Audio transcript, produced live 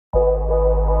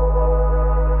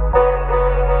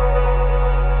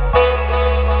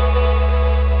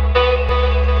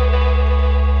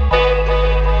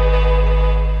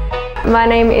My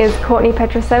name is Courtney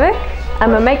Petricevic.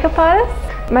 I'm a makeup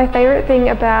artist. My favourite thing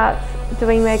about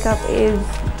doing makeup is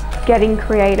getting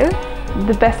creative.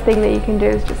 The best thing that you can do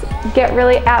is just get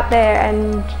really out there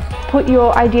and put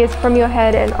your ideas from your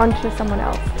head and onto someone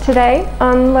else. Today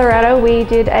on Loretta we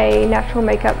did a natural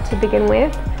makeup to begin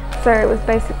with. So it was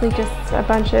basically just a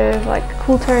bunch of like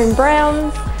cool tone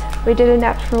browns. We did a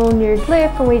natural nude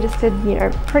lip and we just did, you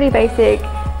know, pretty basic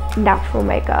natural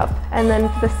makeup. And then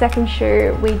for the second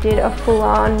shoot we did a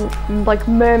full-on like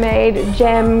mermaid,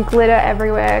 gem, glitter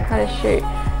everywhere kind of shoot.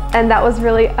 And that was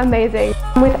really amazing.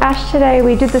 With Ash today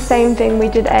we did the same thing. We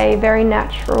did a very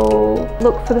natural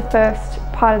look for the first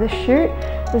part of the shoot.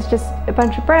 It was just a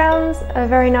bunch of browns, a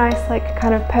very nice like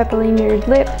kind of purpley nude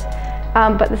lip.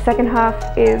 But the second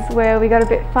half is where we got a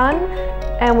bit fun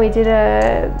and we did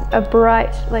a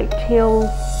bright like teal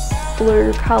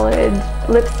blue coloured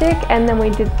lipstick, and then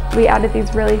we added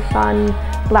these really fun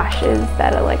lashes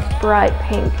that are like bright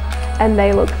pink and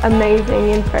they look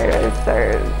amazing in photos.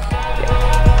 So